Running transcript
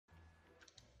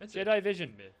Jedi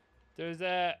vision. There's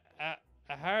a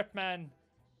heart man.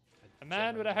 A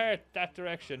man with a heart that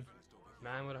direction.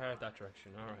 Man with a heart that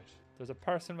direction. All right. There's a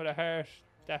person with a heart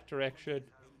that direction.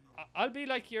 I'll be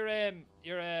like your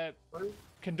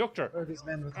conductor. Where are these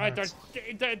men with Alright, hearts?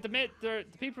 the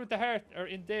people with the heart are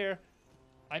in there.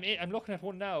 I'm looking at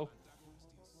one now.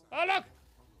 Oh look!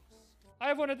 I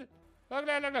have one of the.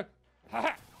 Look!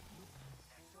 Haha!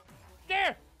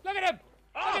 There! Look at him!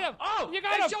 Look at him! Oh! You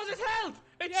got him! It shows his health!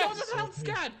 It Yes. shows his health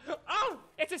scan! Oh!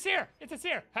 It's a seer! It's a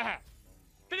seer! Haha!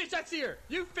 Finish that seer!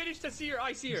 You finish the seer,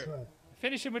 I seer!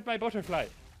 Finish him with my butterfly.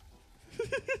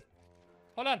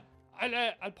 Hold on.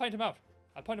 I'll point him out.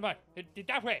 I'll point him out.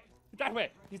 That way. That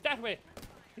way. He's that way.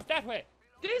 He's that way.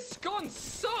 This gun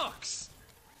sucks!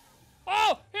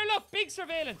 Oh! Here, look! Big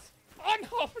surveillance! Oh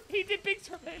no! He did big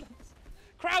surveillance!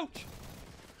 Crouch!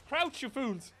 Crouch, you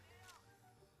fools!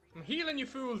 I'm healing you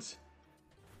fools!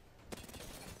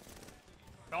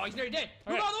 Oh, he's nearly dead!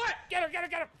 Move Alright. all the way! Get him! Get him!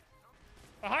 Get him!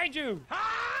 Behind you!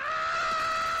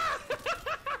 Ah!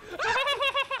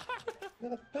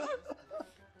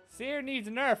 Seer needs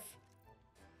a nerf.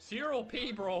 Seer OP,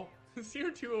 bro.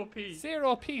 Seer 2 OP. Seer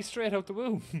OP straight out the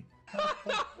womb.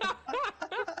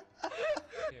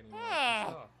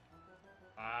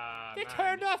 They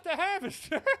turned off the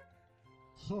harvester.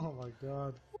 Oh my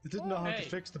god. They didn't know how to Hey.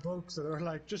 fix the bug, so they were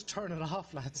like, just turn it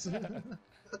off, lads.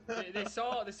 They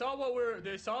saw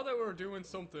that we were doing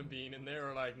something, Bean, and they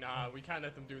were like, nah, we can't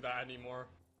let them do that anymore.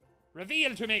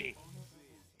 Reveal to me.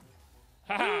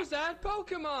 Haha. Who's that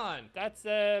Pokemon? That's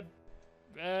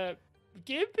Gimpy?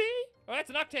 Oh, that's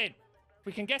an Octane.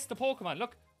 We can guess the Pokemon.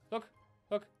 Look.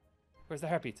 Where's the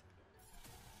heartbeat?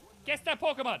 Guess that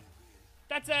Pokemon.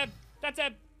 That's a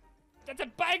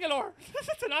Bangalore.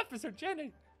 That's an Officer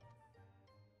Jenny.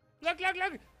 Look.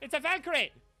 It's a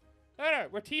Valkyrie. Look at her.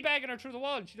 We're teabagging her through the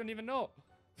wall and she doesn't even know.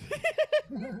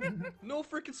 No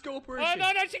freaking scope, where is Oh she?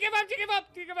 no, she give up.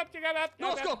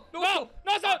 No scope. No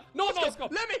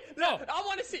scope. No, I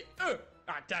want to see.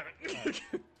 Ah, damn it.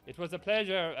 It was a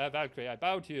pleasure, Valkyrie. I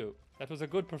bow to you. That was a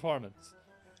good performance.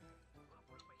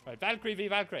 Right, Valkyrie v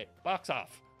Valkyrie. Box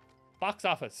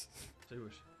office. Do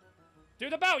it. Do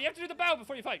the bow. You have to do the bow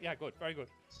before you fight. Yeah, good. Very good.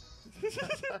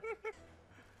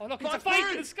 Oh look, it's a Max fight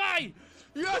Bree! in the sky.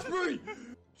 Yes, Bree!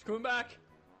 She's coming back.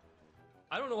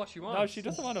 I don't know what she wants. No, she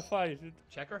doesn't want to fight.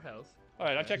 Check her health. All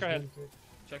right, I'll check her head.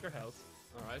 Check her health.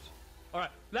 All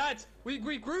right, lads.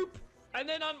 We group, and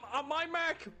then on my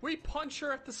mark, we punch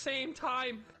her at the same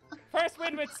time. First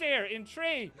win with Seer in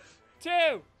 3,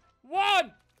 2,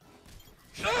 1.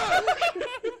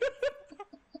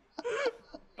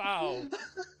 Bow.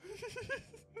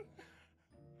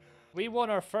 We won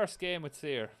our first game with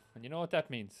Seer, and you know what that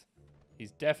means?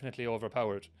 He's definitely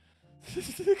overpowered.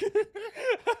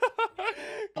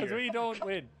 Because we don't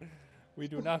win. We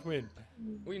do not win.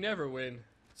 We never win.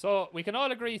 So we can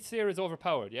all agree Seer is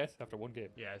overpowered, yes? After one game.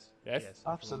 Yes. Yes?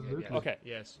 Absolutely. Yes. Okay.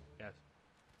 Yes.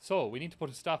 So we need to put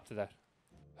a stop to that.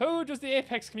 Who does the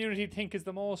Apex community think is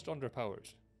the most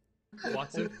underpowered?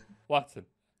 Watson. Watson.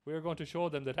 We're going to show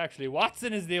them that actually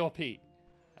Watson is the OP.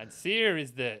 And Seer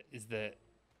is the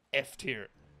F tier.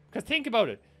 Because think about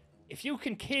it. If you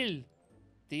can kill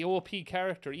the OP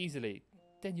character easily,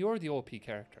 then you're the OP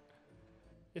character.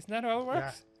 Isn't that how it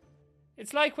works? Yeah.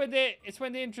 It's like when they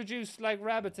introduced like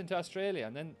rabbits into Australia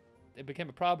and then it became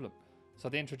a problem. So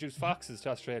they introduced foxes to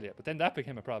Australia, but then that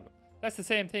became a problem. That's the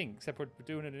same thing, except we're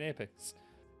doing it in Apex.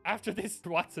 After this,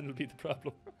 Watson will be the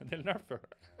problem, and they'll nerf her.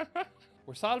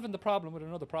 We're solving the problem with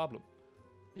another problem.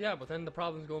 Yeah, but then the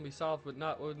problem's going to be solved with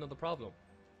another problem.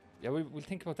 Yeah, we'll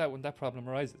think about that when that problem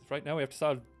arises. Right now we have to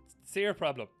solve the Seer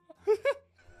problem.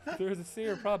 There's a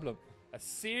Seer problem. A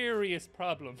serious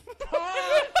problem.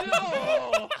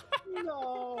 Oh, no!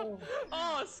 No!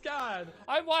 Oh, Scad!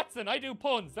 I'm Watson. I do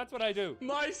puns. That's what I do.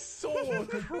 My soul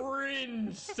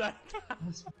cringed. Step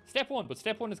 1, but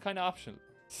step 1 is kind of optional.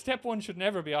 Step 1 should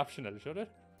never be optional, should it?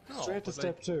 Straight to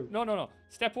step 2. No.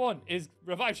 Step 1 is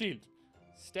revive shield.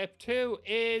 Step 2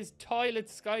 is toilet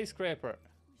skyscraper.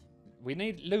 We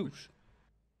need loot.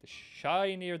 The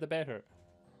shinier the better.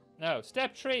 Now,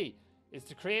 step 3 is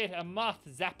to create a moth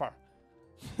zapper.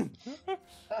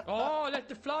 Oh, let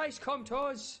the flies come to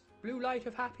us. Blue light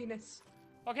of happiness.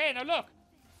 Okay, now look.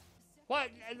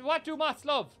 What do moths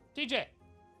love? DJ.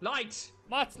 Lights.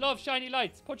 Moths love shiny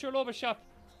lights. Put your Loba shop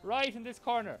right in this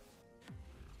corner.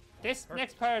 This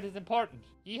next part is important.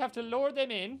 You have to lure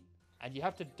them in, and you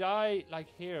have to die like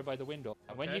here by the window.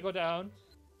 And when Okay. you go down,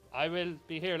 I will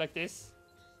be here like this.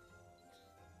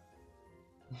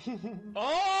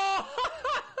 Oh!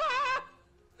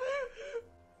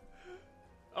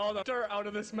 Oh, the dirt out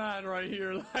of this man right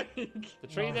here, like. The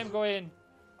three of them go in.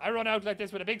 I run out like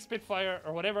this with a big Spitfire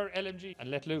or whatever LMG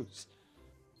and let loose.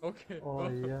 Okay. Oh,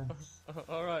 yeah.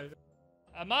 All right.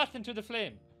 A moth into the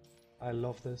flame. I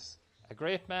love this. A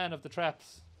great man of the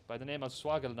traps by the name of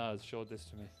Swagglnaz showed this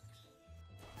to me.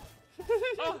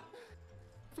 Oh.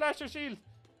 Flash your shield.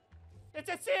 It's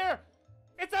a seer.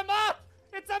 It's a moth.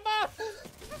 It's a moth.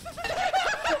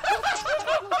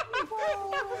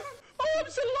 Oh, I'm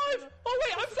still alive! Oh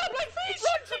wait, I'm flapping like fish!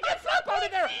 Run, she gets flap out of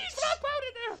there. Flap out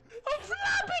of there. I'm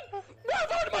flapping!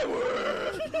 Move out of my way!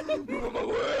 Move out of my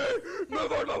way!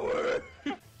 Move out of my way!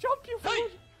 Jump, you fool. Hey.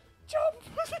 Jump.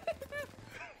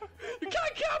 You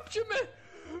can't capture me!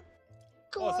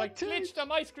 Oh, it's like glitched on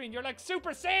my screen. You're like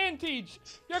Super Saiyan, Tej.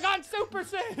 You're gone Super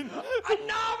Saiyan. An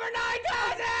overnight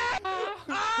cousin!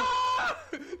 Ah!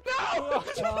 No!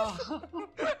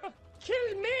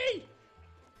 Kill me!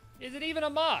 Is it even a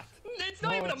moth? It's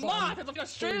not No, even a it's moth, not. it's an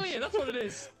Australian, that's what it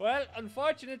is. Well,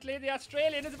 unfortunately, the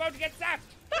Australian is about to get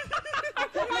zapped.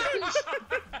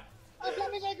 I'm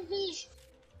flapping like a fish.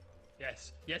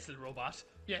 Yes, yes, little robot.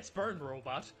 Yes, burn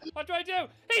robot. What do I do?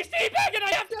 He's teabagging.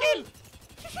 I have to kill.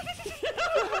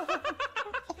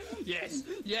 Yes,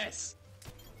 yes.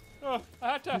 Oh,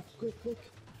 I had to. Quick.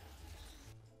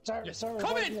 Sorry, Yes. sorry.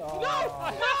 Come in! Oh. No!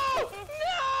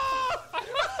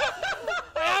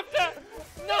 I have to.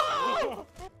 No.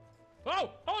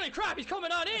 Oh, holy crap, he's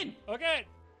coming on in! Okay.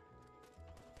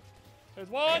 There's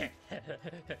one.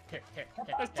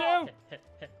 There's two.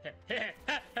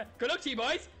 Good luck to you,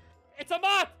 boys. It's a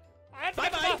moth. I had to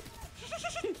get the Bye-bye. moth.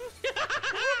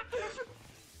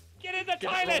 Get in the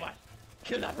Kill that toilet. robot.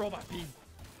 Kill that robot, Bean.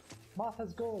 Moth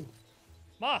has gold.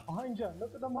 Moth. Behind you.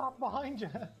 Look at the moth behind you.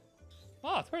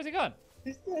 Moth. Where's he gone?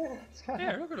 He's there.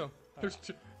 Here, look at him.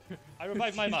 I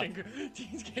revived my moth.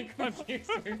 He's getting confused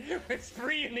with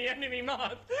freeing the enemy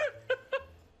moth.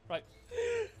 Right.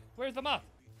 Where's the moth?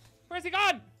 Where's he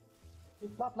gone? He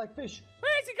flap like fish.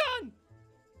 Where's he gone?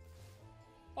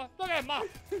 Oh, look at him, moth.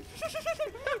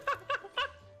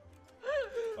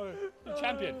 Oh, he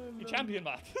champion. He champion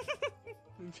moth.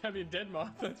 Champion dead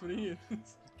moth, that's what he is.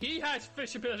 He has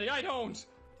fish ability, I don't.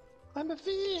 I'm a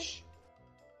fish.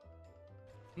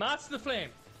 Moth's the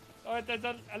flame. Oh, there's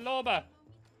a loba.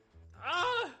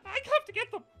 Ah! I have to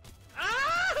get them.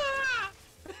 Ah!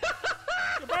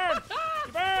 You burn.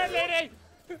 You burn, lady.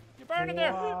 You burn in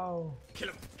there. Wow. Kill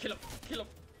him, kill him, kill him.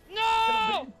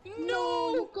 No.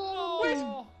 No!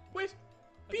 No. Wait!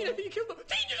 Bean, I think you killed them!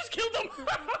 Bean, you just killed them!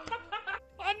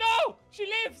 Oh no! She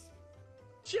lives.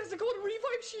 She has the golden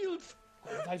revive shield!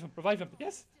 Revive him. Revive him.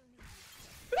 Yes.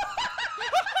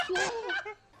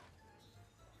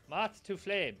 Moth to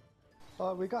flame.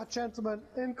 Oh, we got gentlemen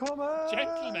incoming.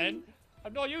 Gentlemen.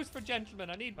 I've no use for gentlemen.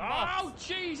 I need moths. Oh,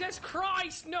 Jesus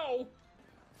Christ, no!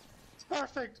 It's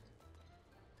perfect.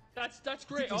 That's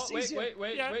great. Think Oh, it's wait, easier.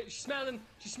 wait. Yeah. She's smelling.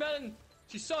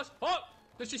 She's sus. Oh!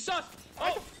 She's sus.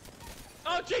 Oh!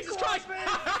 Oh, Jesus Christ!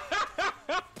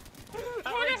 That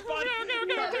red spot.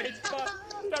 That red spot.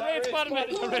 The red spotted me.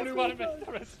 The red spotted me.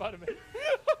 The red spotted me.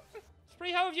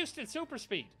 Spree, how have you still super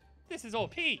speed? This is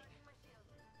OP.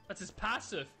 That's his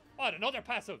passive. Oh, and another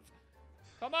passive.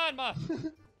 Come on, Moth.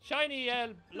 Shiny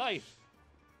light.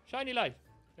 Shiny light.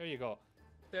 There you go.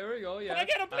 There we go, yeah. Can I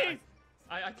get him, please?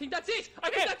 I think that's it! I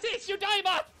Okay. think that's it! You die,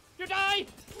 Moth. You die.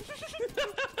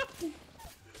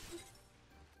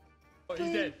 Oh,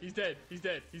 he's dead. He's dead. He's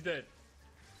dead. He's dead.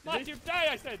 Moth, you die,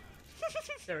 I said.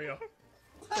 There we go.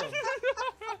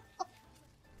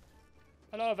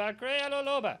 Hello, Valkyrie. Hello,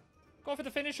 Loba. Go for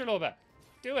the finisher, Loba.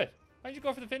 Do it. Why don't you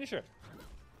go for the finisher?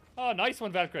 Oh, nice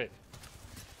one, Valkyrie.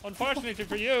 Unfortunately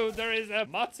for you, there is a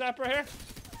Moth Zapper here.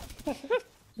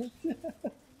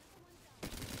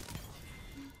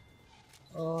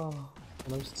 Oh,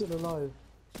 and I'm still alive.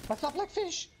 I flap like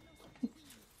fish.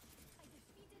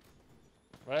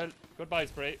 Well, goodbye,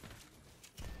 Spree.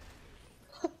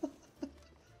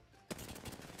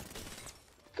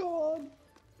 Go on.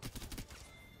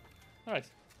 Alright.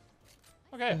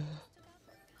 Okay.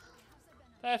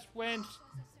 That went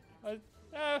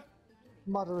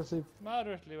Moderately.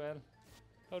 moderately well.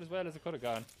 About as well as it could have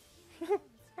gone.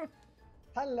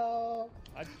 Hello.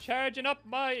 I'm charging up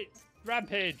my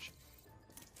rampage.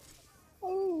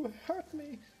 Oh, it hurt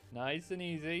me. Nice and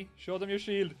easy. Show them your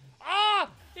shield. Ah!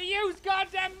 He used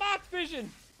goddamn moth vision!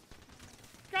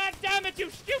 God damn it, you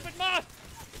stupid moth!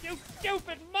 You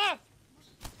stupid moth!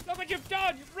 Look what you've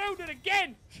done! You've ruined it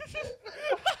again!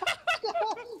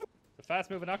 The fast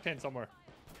moving octane somewhere.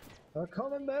 They're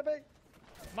coming, baby.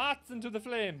 Moths into the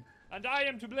flame. And I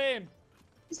am to blame.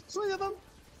 There's 3 of them.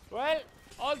 Well,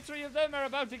 all 3 of them are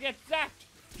about to get zapped.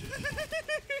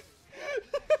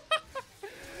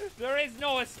 There is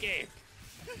no escape.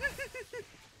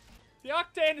 The The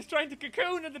Octane is trying to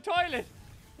cocoon in the toilet.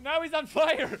 Now he's on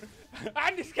fire.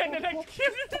 And he's getting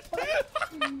electrocuted.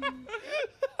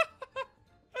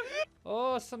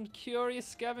 Oh, some curious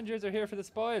scavengers are here for the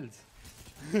spoils.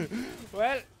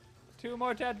 Well, 2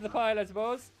 more to add to the pile, I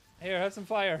suppose. Here, have some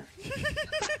fire.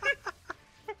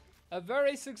 A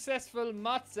very successful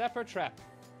Moth Zapper trap.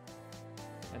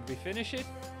 And we finish it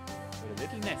with a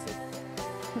little nestle.